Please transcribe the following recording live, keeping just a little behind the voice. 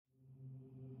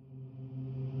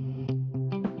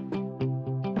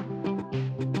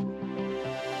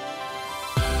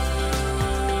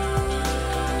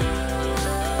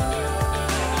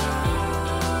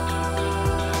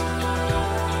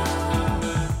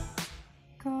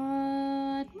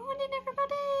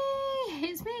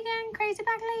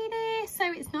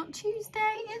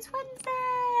it's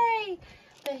Wednesday.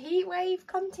 The heat wave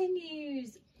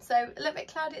continues. So a little bit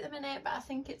cloudy at the minute, but I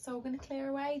think it's all going to clear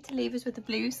away to leave us with a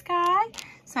blue sky.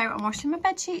 So I'm washing my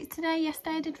bed sheets today.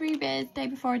 Yesterday I did Ruby's, day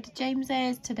before I did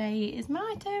James's. Today is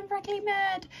my turn for a clean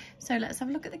bed. So let's have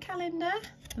a look at the calendar.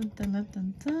 Dun, dun, dun,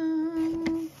 dun,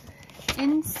 dun.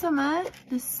 In summer,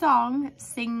 the song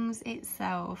sings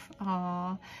itself.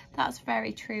 Oh, that's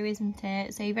very true, isn't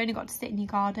it? So you've only got to sit in your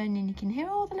garden and you can hear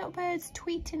all the little birds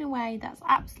tweeting away. That's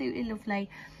absolutely lovely.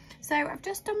 So I've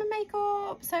just done my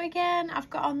makeup. So again, I've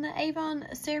got on the Avon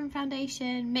Serum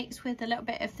Foundation mixed with a little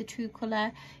bit of the True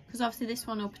Colour, because obviously this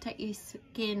one will protect your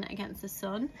skin against the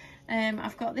sun.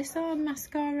 I've got this on,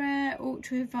 mascara,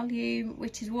 Ultra Volume,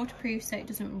 which is waterproof so it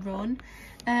doesn't run.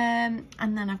 And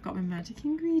then I've got my magic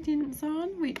ingredients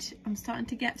on, which I'm starting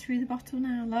to get through the bottle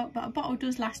now, look, but a bottle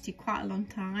does last you quite a long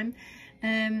time.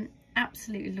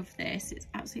 Absolutely love this. It's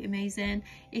absolutely amazing.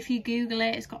 If you Google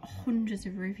it, it's got hundreds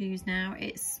of reviews now.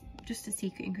 It's just a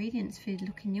secret ingredients for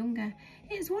looking younger.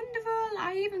 It's wonderful.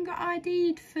 I even got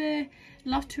ID'd for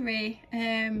lottery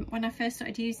when I first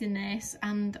started using this,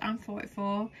 and I'm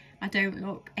 44. I don't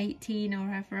look 18 or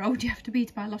however old you have to be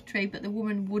to buy lottery, but the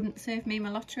woman wouldn't serve me my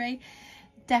lottery.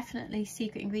 Definitely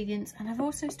secret ingredients. And I've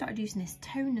also started using this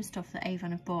toner stuff that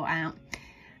Avon have bought out,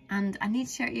 and I need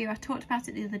to show you. I talked about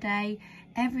it the other day.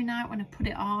 Every night when I put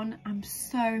it on, I'm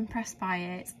so impressed by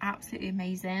it. It's absolutely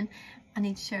amazing. I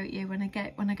need to show it you when I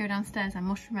go downstairs. I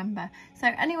must remember. So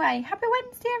anyway, happy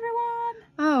Wednesday everyone.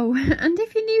 Oh, and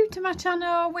if you're new to my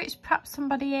channel, which perhaps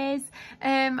somebody is,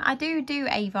 I do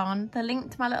Avon. The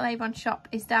link to my little Avon shop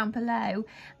is down below,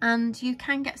 and you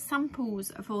can get samples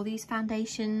of all these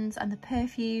foundations and the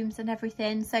perfumes and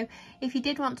everything. So if you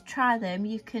did want to try them,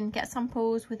 you can get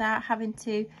samples without having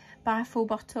to buy a full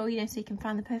bottle, you know, so you can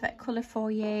find the perfect colour for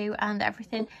you and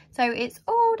everything. So it's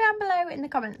all down below in the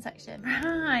comment section.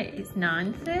 Right, it's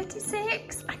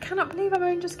 9:36. I cannot believe I'm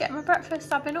only just getting my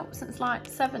breakfast. I've been up since like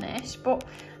 7ish, but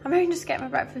I'm only just getting my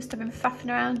breakfast. I've been faffing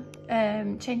around,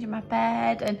 changing my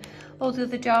bed and all the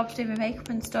other jobs, doing my makeup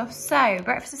and stuff. So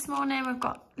breakfast this morning, we've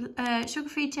got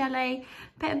sugar-free jelly,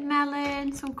 a bit of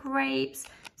melon, some grapes,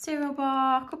 cereal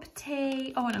bar, cup of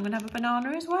tea. Oh, and I'm gonna have a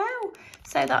banana as well.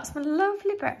 So that's my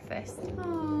lovely breakfast.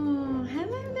 Oh,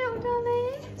 hello little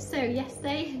Dolly. So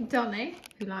yesterday, Donny,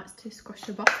 who likes to squash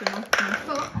the bottom off my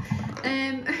foot,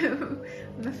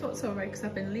 my foot's all red because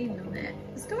I've been leaning on it.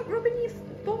 Stop rubbing your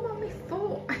bum on my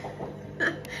foot.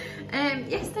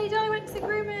 Yesterday Dolly went to the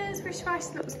groomers, which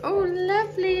looks all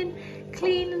lovely and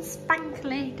clean and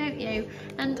spankly, don't you?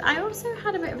 And I also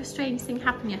had a bit of a strange thing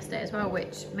happen yesterday as well,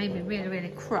 which made me really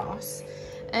cross.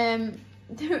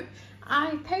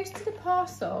 I posted a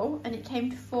parcel and it came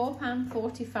to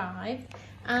 £4.45,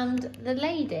 and the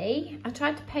lady, I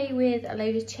tried to pay with a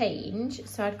load of change,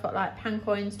 so I'd got like pound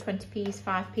coins, 20p's,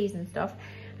 5p's and stuff,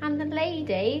 and the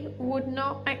lady would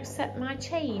not accept my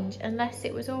change unless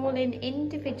it was all in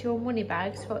individual money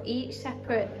bags for each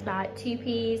separate, like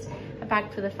 2p's, a bag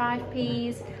for the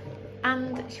 5p's,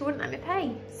 and she wouldn't let me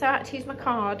pay, so I had to use my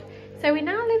card. So we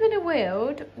now live in a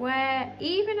world where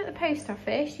even at the post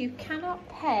office you cannot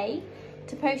pay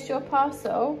to post your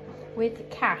parcel with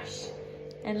cash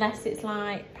unless it's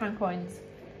like pound coins.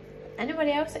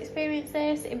 Anybody else experience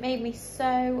this? It made me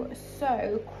so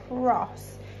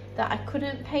cross that I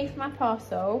couldn't pay for my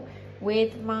parcel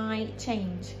with my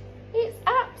change. It's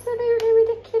absolutely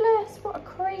ridiculous. What a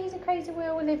crazy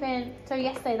world we live in. So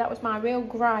yesterday, that was my real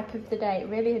gripe of the day. It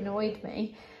really annoyed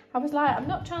me. I was like, I'm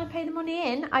not trying to pay the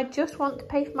money in, I just want to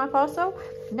pay for my parcel.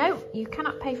 No, you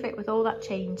cannot pay for it with all that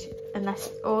change unless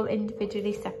it's all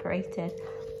individually separated.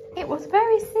 It was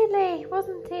very silly,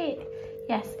 wasn't it?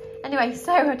 Yes. Anyway,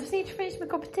 so I just need to finish my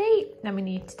cup of tea, then we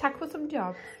need to tackle some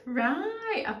jobs.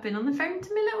 Right, I've been on the phone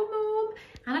to my little mum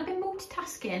and I've been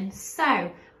multitasking. So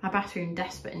my bathroom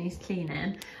desperate needs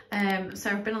cleaning. So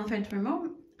I've been on the phone to my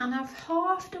mum and I've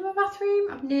half done my bathroom.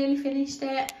 I've nearly finished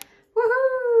it.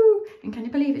 Woohoo! And can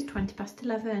you believe it's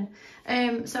 11:20?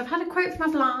 So I've had a quote for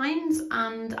my blinds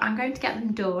and I'm going to get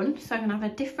them done. So I'm going to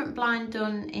have a different blind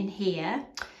done in here.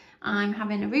 I'm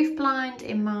having a roof blind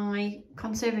in my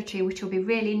conservatory, which will be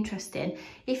really interesting.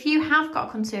 If you have got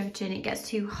a conservatory and it gets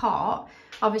too hot,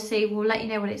 obviously we'll let you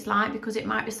know what it's like, because it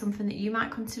might be something that you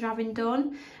might consider having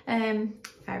done.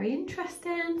 Very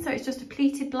interesting. So it's just a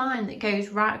pleated blind that goes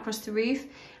right across the roof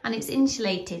and it's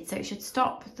insulated, so it should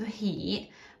stop the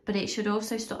heat, but it should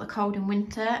also stop the cold in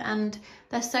winter. And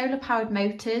they're solar powered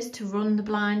motors to run the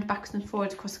blind backwards and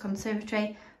forwards across the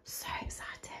conservatory. So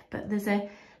excited. But there's a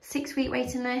 6-week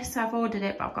waiting list, so I've ordered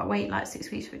it, but I've got to wait like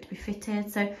 6 weeks for it to be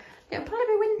fitted. So it'll probably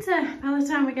be winter by the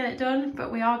time we get it done,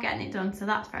 but we are getting it done, so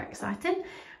that's very exciting.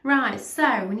 Right,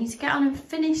 so we need to get on and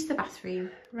finish the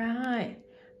bathroom. Right,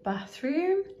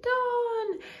 bathroom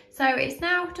done. So it's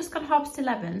now just gone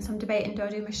 11:30, so I'm debating, do I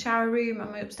do my shower room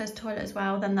and my upstairs toilet as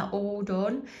well? Then they're all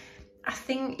done. I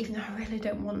think, even though I really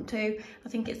don't want to, I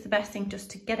think it's the best thing just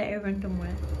to get it over and done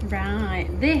with. Right,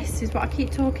 this is what I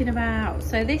keep talking about.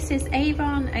 So this is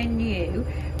AVON Free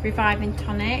Reviving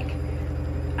Tonic.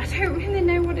 I don't really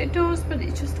know what it does, but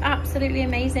it's just absolutely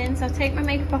amazing. So I take my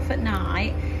makeup off at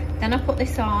night, then I put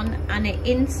this on and it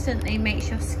instantly makes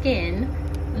your skin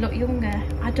look younger.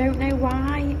 I don't know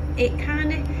why. It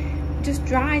kind of just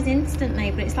dries instantly,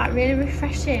 but it's like really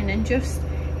refreshing and just,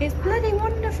 it's bloody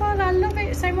wonderful. I love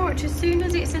it so much. As soon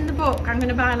as it's in the book, I'm going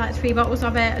to buy like 3 bottles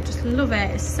of it. I just love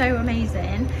it. It's so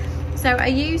amazing. So I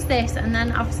use this, and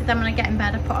then obviously then when I get in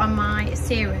bed I put on my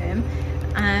serum.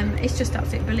 It's just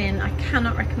absolutely brilliant. I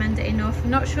cannot recommend it enough. I'm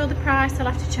not sure the price, I'll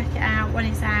have to check it out when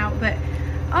it's out, but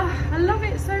oh, I love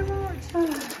it so much.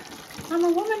 Oh, I'm a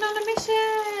woman on a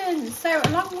mission. So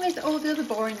along with all the other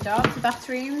boring jobs, the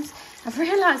bathrooms, I've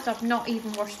realised I've not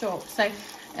even washed up. So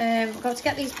I've got to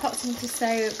get these pots into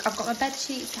soak. I've got my bed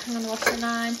sheets to hang on the washing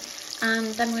line, and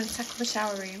then we're going to tackle the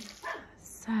shower room.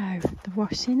 So the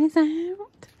washing is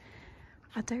out.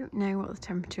 I don't know what the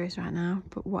temperature is right now,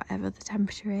 but whatever the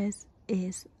temperature is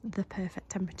the perfect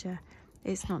temperature.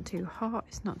 It's not too hot,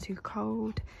 it's not too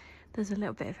cold. There's a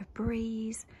little bit of a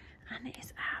breeze, and it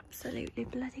is absolutely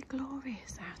bloody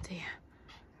glorious out here.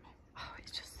 Oh,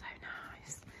 it's just so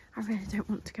nice. I really don't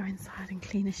want to go inside and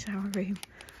clean a shower room.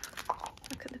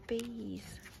 Look at the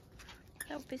bees.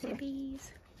 Little busy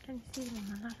bees. Can you see them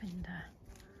on the lavender?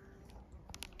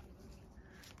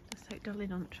 Just hope Dolly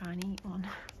don't try and eat one.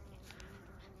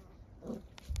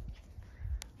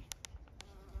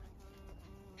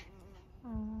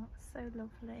 Oh, so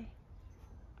lovely.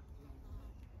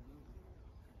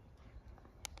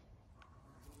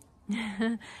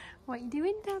 What are you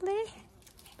doing, Dolly?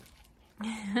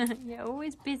 You're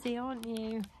always busy, aren't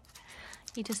you?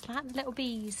 You just like the little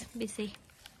bees, busy.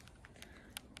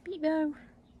 Beebo,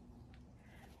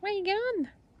 where you going?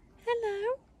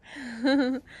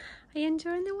 Hello. Are you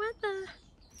enjoying the weather?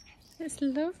 It's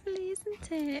lovely,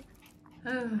 isn't it?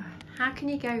 Oh, how can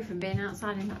you go from being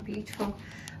outside in that beautiful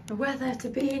weather to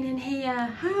being in here?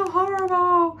 How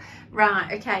horrible.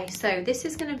 Right, okay, so this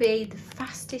is going to be the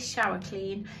fastest shower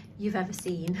clean you've ever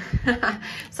seen.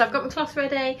 So I've got my cloth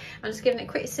ready. I'm just giving it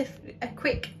a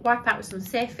quick wipe out with some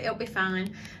Sif. It'll be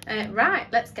fine. Right,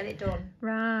 let's get it done.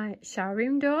 Right, shower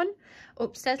room done,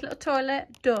 upstairs little toilet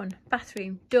done,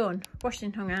 bathroom done,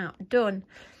 washing hung out done.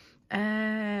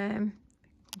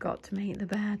 Got to make the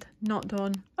bed, not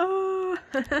done. Oh.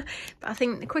 But I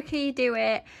think the quicker you do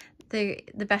it,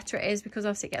 the better it is, because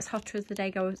obviously it gets hotter as the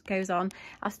day goes on.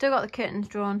 I've still got the curtains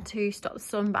drawn to stop the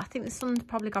sun, but I think the sun's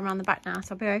probably gone around the back now,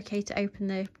 so I'll be okay to open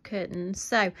the curtains.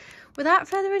 So without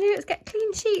further ado, let's get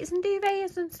clean sheets and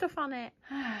duvets and stuff on it.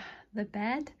 The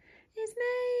bed is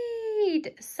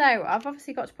made. So I've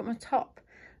obviously got to put my top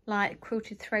like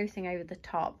quilted throw thing over the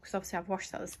top, because obviously I've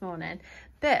washed that this morning.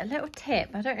 But a little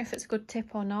tip, I don't know if it's a good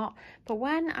tip or not, but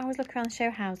when I was looking around the show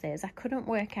houses, I couldn't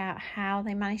work out how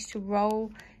they managed to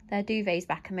roll their duvets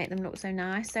back and make them look so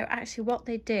nice. So actually what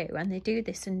they do, and they do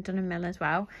this in Dunham Mill as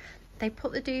well, they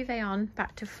put the duvet on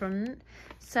back to front.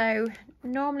 So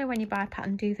normally when you buy a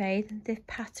pattern duvet, the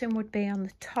pattern would be on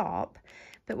the top,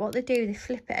 but what they do, they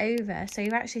flip it over, so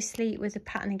you actually sleep with the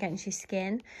pattern against your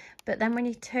skin. But then when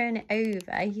you turn it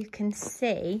over, you can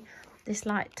see this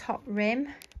like top rim,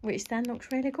 which then looks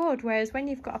really good. Whereas when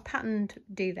you've got a patterned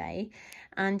duvet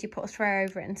and you put a throw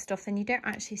over it and stuff, then you don't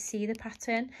actually see the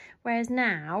pattern. Whereas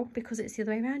now, because it's the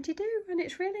other way around, you do, and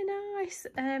it's really nice.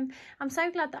 I'm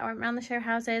so glad that I went around the show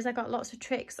houses. I got lots of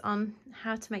tricks on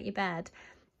how to make your bed,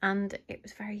 and it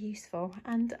was very useful,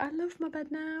 and I love my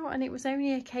bed now. And it was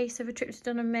only a case of a trip to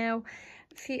Dunham Mill,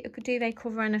 a duvet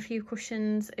cover and a few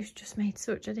cushions. It's just made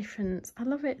such a difference. I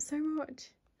love it so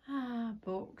much.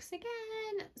 Books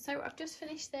again. So I've just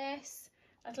finished this.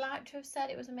 I'd like to have said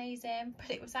it was amazing,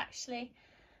 but it was actually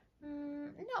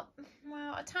not,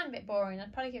 well, a tiny bit boring.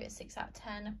 I'd probably give it a 6 out of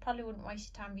 10. I probably wouldn't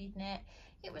waste your time reading it.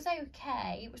 It was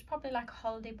okay. It was probably like a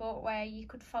holiday book where you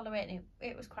could follow it, and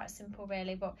it was quite simple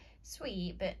really, but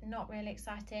sweet, but not really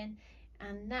exciting.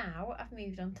 And now I've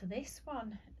moved on to this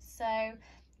one. So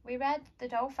we read The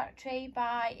Doll Factory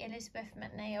by Elizabeth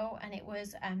McNeill, and it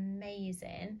was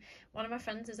amazing. One of my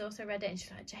friends has also read it, and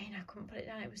she's like, Jane, I couldn't put it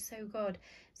down, it was so good.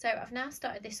 So I've now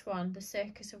started this one, The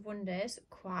Circus of Wonders.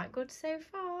 Quite good so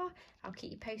far. I'll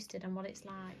keep you posted on what it's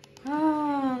like.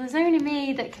 Oh, there's only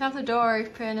me that can have the door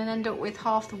open and end up with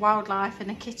half the wildlife in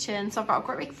the kitchen. So I've got a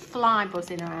great big fly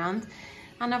buzzing around.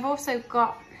 And I've also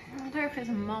got I don't know if it's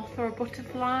a moth or a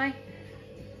butterfly.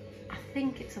 I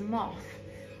think it's a moth.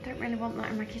 I don't really want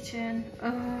that in my kitchen.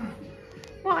 Oh,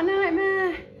 what a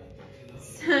nightmare.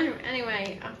 So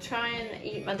anyway, I'll try and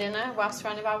eat my dinner while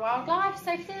surrounded by wildlife.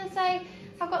 So for dinner today,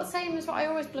 I've got the same as what I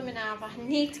always blooming have. I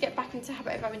need to get back into the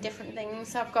habit of having different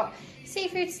things. So I've got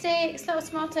seafood sticks, little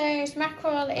tomatoes,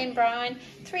 mackerel in brine,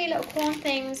 3 little corn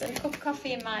things, and a cup of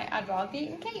coffee in my I'd rather be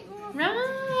eating cake.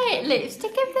 Right,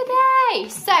 lipstick of the day.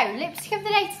 So lipstick of the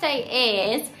day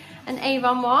today is an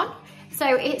Avon one.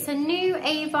 So it's a new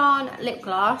Avon lip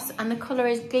gloss, and the colour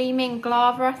is Gleaming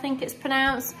Glava, I think it's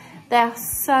pronounced. They're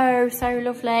so, so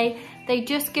lovely. They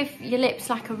just give your lips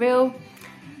like a real,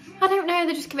 I don't know,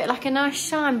 they just give it like a nice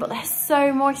shine, but they're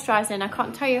so moisturising. I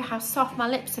can't tell you how soft my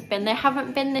lips have been. They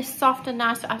haven't been this soft and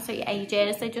nice for absolutely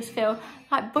ages. They just feel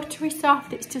like buttery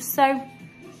soft. It's just so,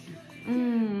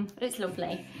 it's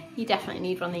lovely. You definitely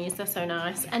need one of these, they're so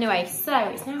nice. Anyway, so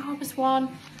it's now 1:30.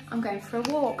 I'm going for a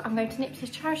walk. I'm going to nip to the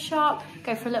charity shop,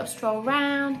 go for a little stroll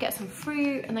round, get some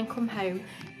fruit, and then come home.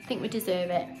 I think we deserve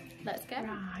it. Let's go.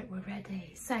 Right, we're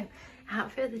ready. So,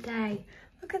 outfit of the day.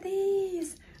 Look at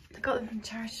these. I got them from the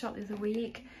charity shop the other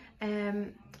week.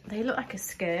 They look like a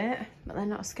skirt, but they're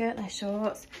not a skirt, they're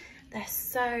shorts. They're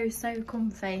so, so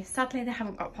comfy. Sadly, they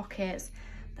haven't got pockets,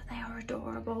 but they are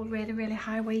adorable. Really, really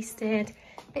high-waisted.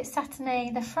 A bit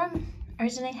satiny. They're from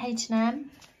originally H&M.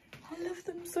 I love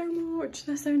them so much.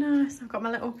 They're so nice. I've got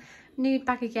my little nude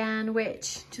bag again,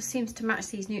 which just seems to match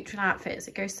these neutral outfits.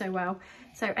 It goes so well.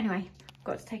 So anyway, I've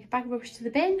got to take a bag of rubbish to the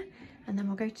bin, and then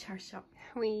we'll go to charity shop.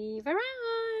 We've arrived.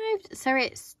 So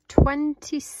it's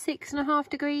 26.5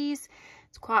 degrees.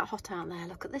 It's quite hot out there.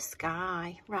 Look at the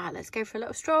sky. Right, let's go for a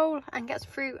little stroll and get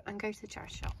some fruit and go to the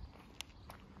charity shop.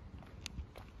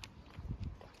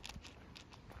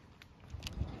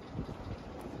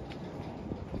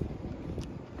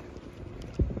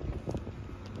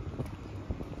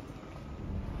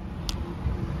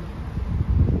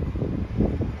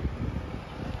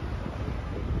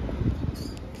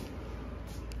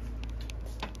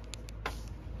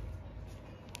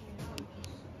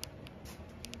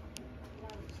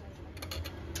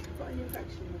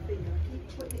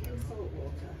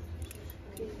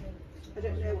 I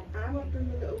don't know, I've not done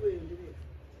the little wound in it,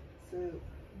 so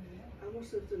I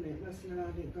must have done it, must have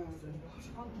I didn't garden.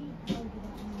 Before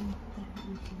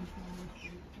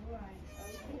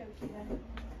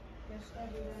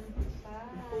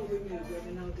we move, we're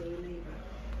an elderly neighbour.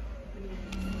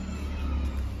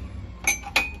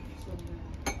 Some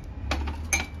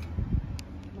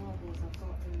marbles I've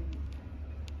got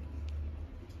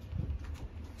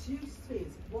 2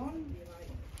 spheres, one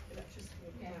like electricity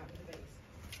will come out of the base.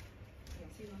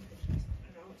 See on Pinterest,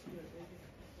 and I want to do it really.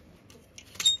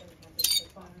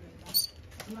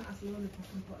 I'm not asking only if I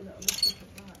can put a little lipstick at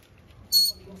that.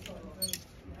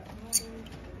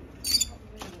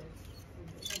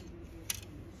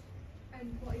 And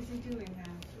what is he doing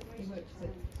now? He works at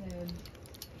the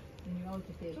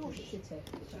neurology theatre in the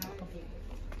city.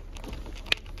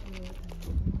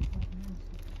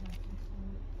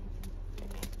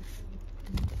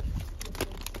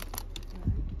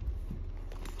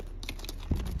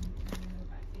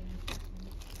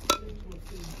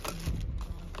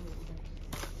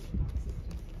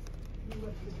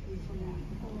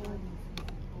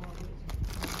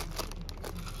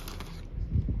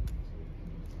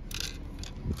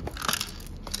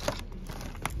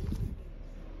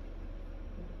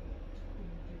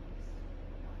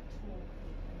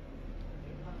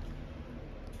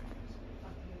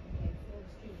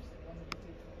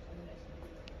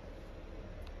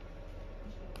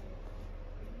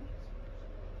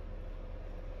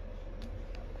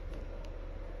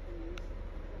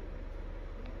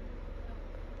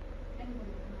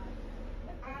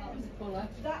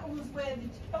 That was where the...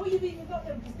 Oh, you've even got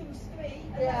them because there was 3.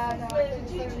 And Yeah, that's no, where I think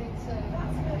the so. ginger...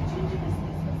 That's where the ginger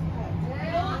biscuits was kept. Yeah.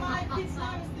 And all my kids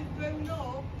now, as they've grown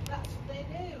up, that's what they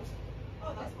do.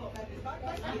 Oh, that's what I did back.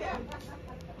 Thank you.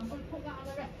 I'm going to put that on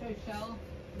the retro shelf.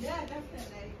 Yeah,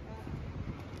 definitely.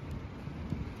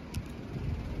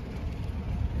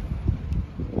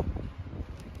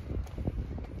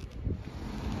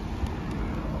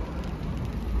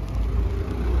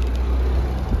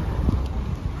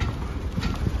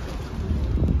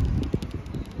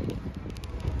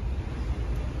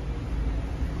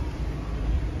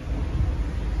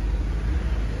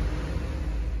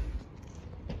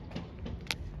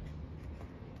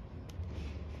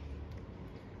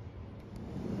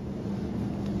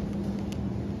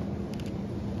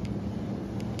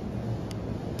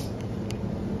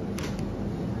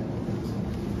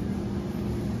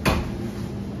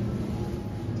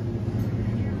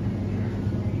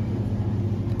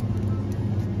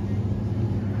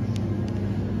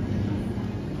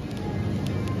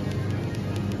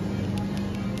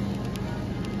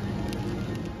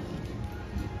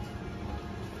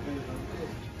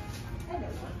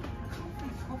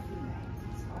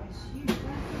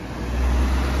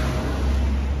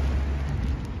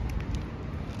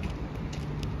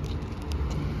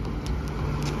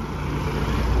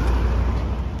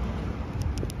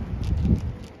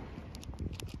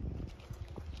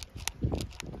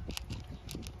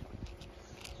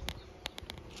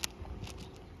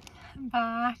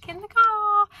 back in the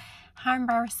car. How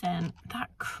embarrassing. That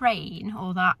crane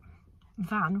or that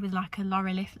van with like a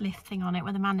lorry lift thing on it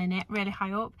with a man in it really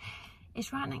high up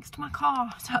is right next to my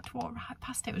car, so I had to walk right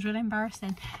past it. It was really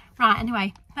embarrassing. Right,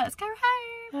 anyway, let's go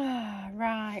home.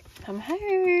 Right, I'm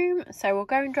home, so we'll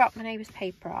go and drop my neighbour's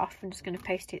paper off. I'm just going to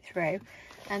post it through,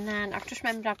 and then I've just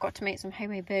remembered I've got to make some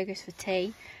homemade burgers for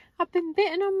tea. I've been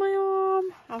bitten on my arm.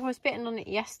 I was bitten on it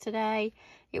yesterday.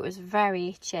 It was very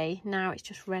itchy. Now it's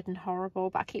just red and horrible,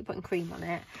 but I keep putting cream on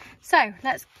it. So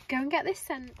let's go and get this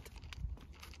sent.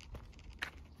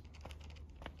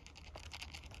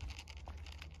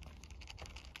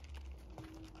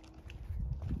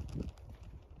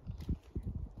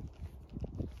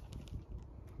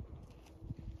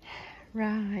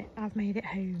 Right, I've made it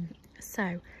home. So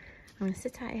I'm going to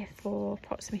sit out here for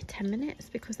approximately 10 minutes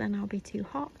because then I'll be too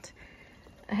hot.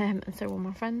 And so will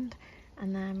my friend.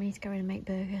 And then we need to go in and make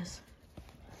burgers.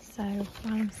 So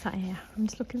while I'm sat here, I'm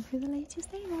just looking through the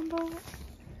latest AVON book.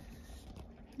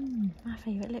 My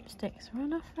favourite lipsticks are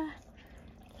on offer.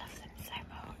 Love them so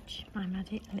much. My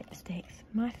magic lipsticks,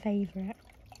 my favourite.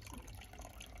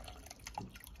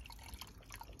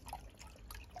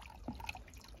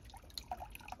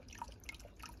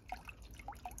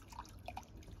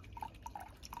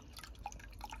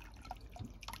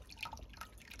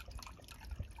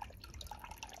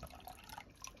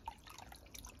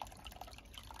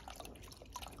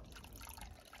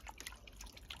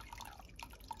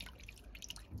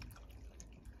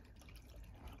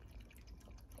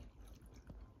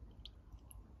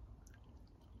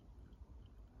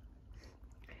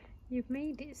 You've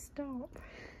made it stop.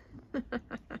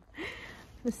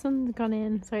 The sun's gone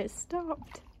in, so it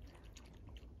stopped.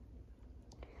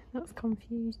 That's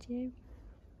confused you.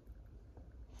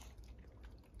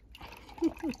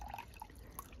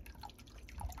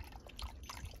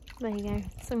 There you go.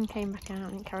 The sun came back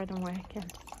out and it carried on working.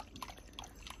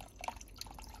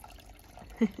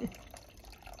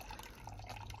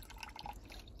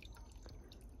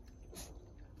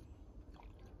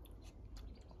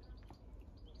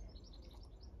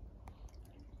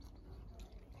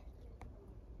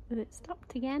 Has it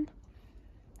stopped again?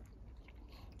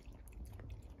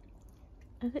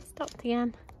 Has it stopped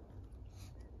again?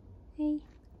 Hey?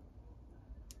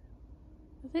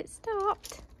 Has it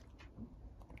stopped?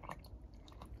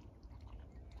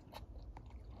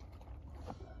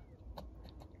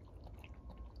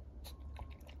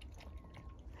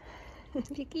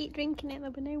 If you keep drinking it,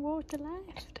 there'll be no water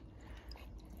left.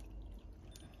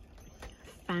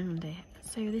 Found it.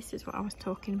 So this is what I was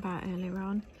talking about earlier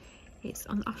on. It's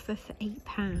on offer for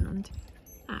 £8.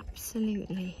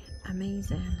 Absolutely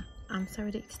amazing. I'm so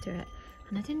addicted to it.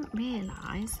 And I didn't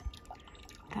realise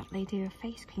that they do a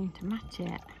face cream to match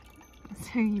it.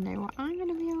 So you know what I'm going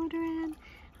to be ordering.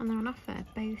 And they're on offer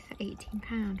both for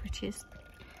 £18, which is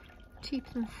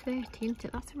cheaper than 30, isn't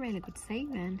it? That's a really good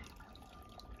saving.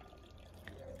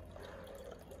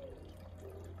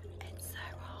 It's so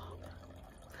hot.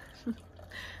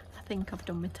 I think I've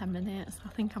done my 10 minutes. I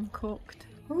think I'm cooked.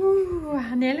 Ooh,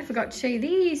 I nearly forgot to show you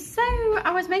these. So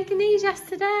I was making these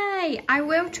yesterday. I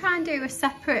will try and do a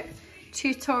separate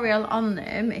tutorial on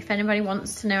them if anybody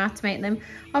wants to know how to make them.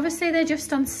 Obviously they're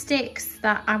just on sticks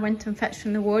that I went and fetched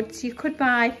from the woods. You could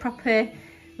buy proper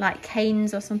like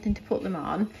canes or something to put them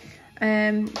on.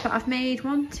 But I've made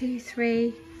 1, 2,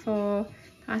 3, 4,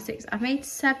 5, 6. I've made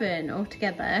 7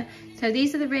 altogether. So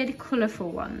these are the really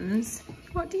colourful ones.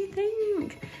 What do you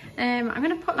think? I'm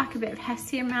going to put like a bit of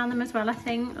hessian around them as well, I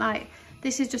think. Like,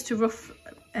 this is just a rough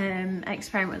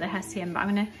experiment with the hessian, but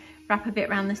I'm going to wrap a bit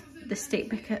around the stick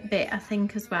bit, I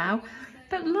think, as well.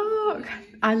 But look,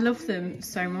 I love them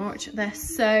so much. They're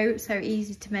so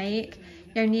easy to make.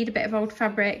 You need a bit of old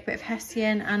fabric, bit of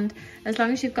hessian, and as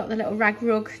long as you've got the little rag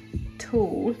rug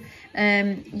tool,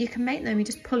 you can make them. You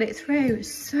just pull it through.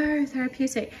 It's so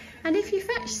therapeutic. And if you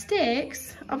fetch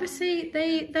sticks, obviously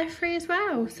they're free as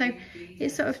well, so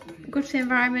it's sort of good for the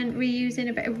environment, reusing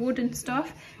a bit of wood and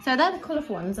stuff. So they're the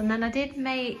colourful ones. And then I did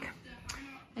make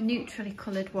a neutrally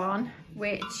coloured one,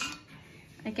 which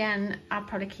again I'll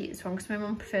probably keep this one because my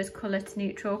mum prefers colour to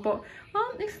neutral, but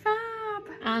aren't they fab?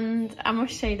 And I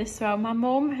must show you this as well. My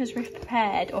mum has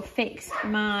repaired or fixed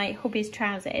my hubby's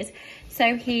trousers.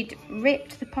 So he'd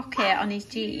ripped the pocket on his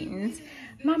jeans.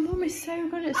 My mum is so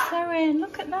good at sewing.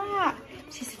 Look at that.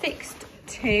 She's fixed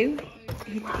 2.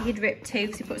 He'd ripped 2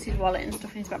 because he puts his wallet and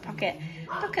stuff in his back pocket.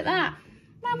 Look at that.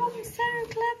 My mum is so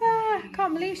clever. I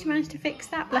can't believe she managed to fix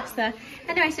that, bless her.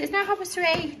 Anyway, so it's now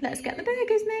 3:30. Let's get the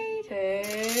burgers made.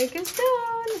 Burgers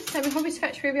done. So my hubby's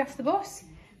fetched Ruby off the bus,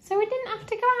 so we didn't have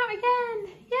to go out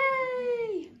again.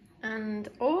 Yay! And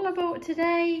all I bought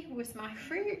today was my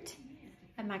fruit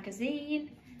a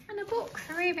magazine, and a book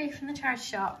for Ruby from the charity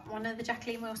shop. One of the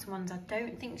Jacqueline Wilson ones. I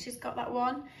don't think she's got that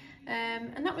one.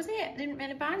 And that was it. I didn't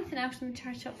really buy anything else from the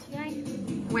charity shop today.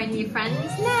 When your friends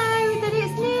know that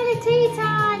it's nearly tea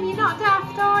time, you're not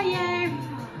daft, are you?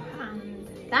 And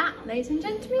that, ladies and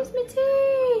gentlemen, is my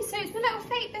tea. So it's my little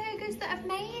fake burgers that I've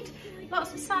made.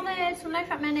 Lots of salad, some low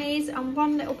fat mayonnaise, and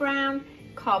one little brown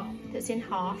cob that's in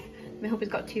half. My hubby's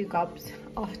got 2 gobs.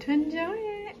 Off to enjoy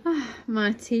it.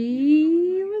 My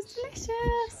tea was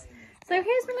delicious. So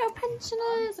here's my little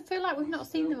pensioners. I feel like we've not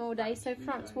seen them all day. So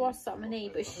France was sat on my knee,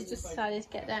 but she's just decided to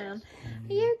get down.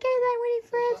 Are you okay there,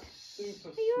 Winifred?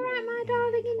 Are you alright, my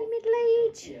darling, in the middle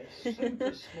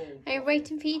age? Are you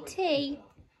waiting for your tea?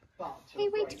 Are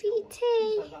you waiting for your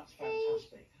tea? Hey?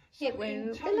 It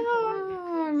won't be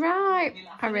long. Right,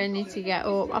 I really need to get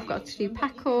up. I've got to do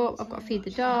pack up. I've got to feed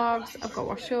the dogs. I've got to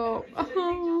wash up.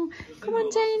 Oh, come on,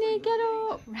 Jayne, get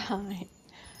up. Right,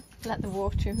 let the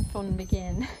watering fun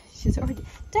begin. She's already,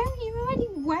 you're already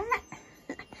wet.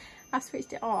 I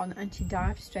switched it on and she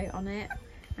dived straight on it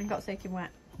and got soaking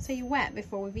wet. So you're wet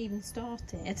before we've even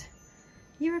started.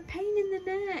 You're a pain in the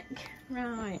neck.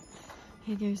 Right,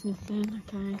 here goes nothing.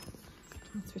 Okay,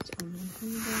 I'll switch it on.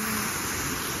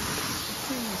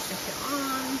 Stick it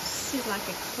on. She's like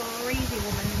a crazy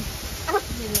woman.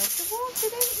 You love the water,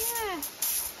 don't you?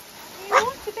 You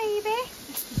water, baby.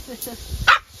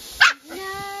 No.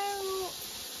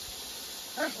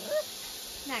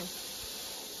 No.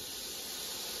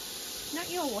 Not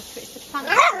your water, it's the plant.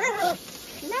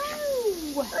 No.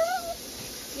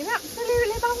 You're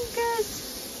absolutely bonkers,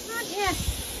 aren't you?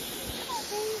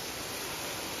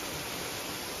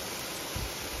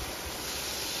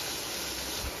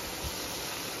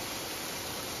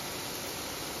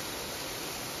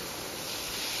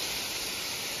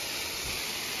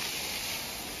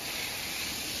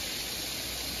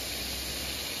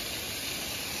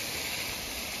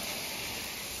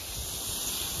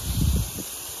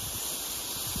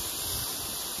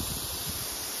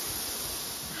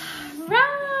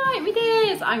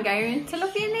 I'm going to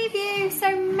love you and leave you.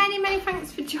 So many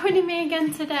thanks for joining me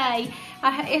again today.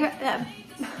 I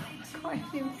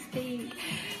can't even speak.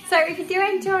 So if you do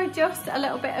enjoy just a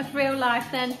little bit of real life,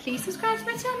 then please subscribe to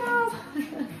my channel.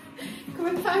 Come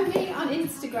and find me on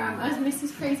Instagram as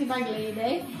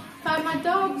mrscrazybaglady. Find my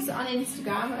dogs on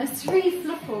Instagram as 3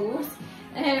 Fluffles.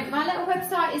 My little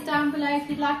website is down below if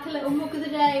you'd like a little mug of the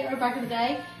day or a bag of the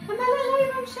day. And my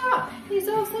little AVON shop is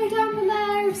also down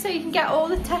below, so you can get all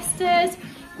the testers.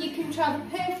 You can try the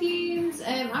perfumes.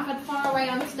 I've had Far Away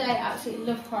on today. I absolutely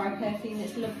love Far Away perfume,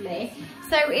 it's lovely.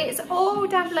 So it's all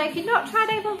down below. If you've not tried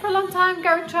AVON for a long time,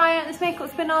 go and try it. This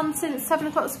makeup's been on since 7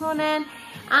 o'clock this morning,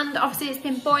 and obviously it's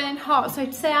been boiling hot, so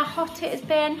to say how hot it has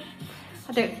been,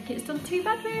 I don't think it's done too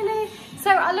bad really. So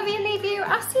I love you and leave you.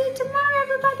 I'll see you tomorrow,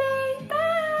 everybody. Bye.